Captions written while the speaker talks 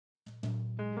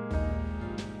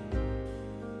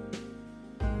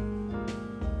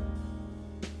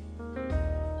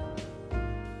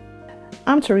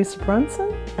I'm Theresa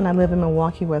Brunson, and I live in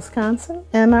Milwaukee, Wisconsin,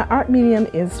 and my art medium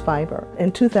is fiber.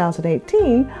 In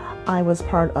 2018, I was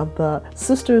part of the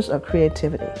Sisters of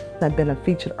Creativity. I've been a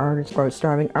featured artist for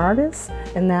Starving Artists,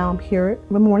 and now I'm here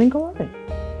at Morning Glory.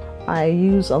 I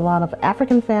use a lot of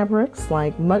African fabrics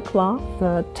like mud cloth.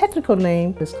 The technical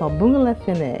name is called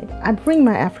bungalefine. I bring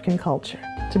my African culture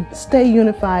to stay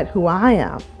unified who I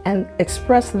am and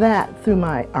express that through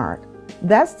my art.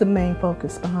 That's the main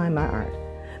focus behind my art,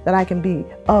 that I can be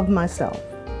of myself.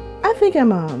 I think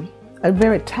I'm a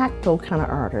very tactile kind of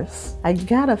artist. I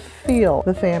gotta feel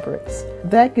the fabrics.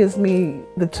 That gives me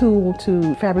the tool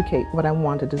to fabricate what I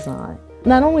want to design.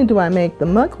 Not only do I make the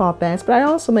mud cloth bags, but I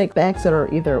also make bags that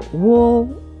are either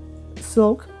wool,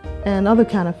 silk, and other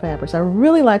kind of fabrics. I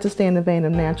really like to stay in the vein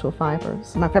of natural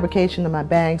fibers. My fabrication of my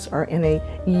bags are in a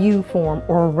U form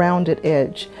or a rounded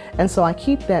edge. And so I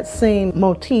keep that same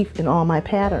motif in all my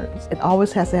patterns. It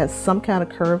always has to have some kind of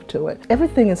curve to it.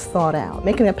 Everything is thought out.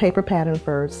 Making a paper pattern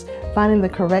first, finding the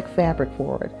correct fabric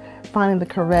for it, finding the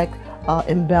correct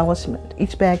embellishment.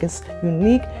 Each bag is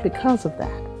unique because of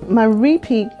that. My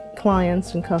repeat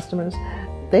clients and customers,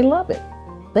 they love it.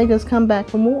 They just come back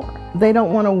for more. They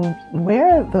don't want to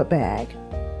wear the bag.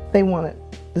 They want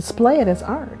to display it as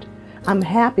art. I'm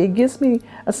happy. It gives me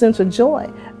a sense of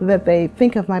joy that they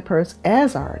think of my purse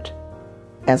as art,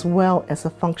 as well as a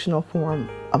functional form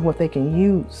of what they can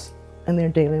use in their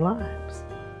daily lives.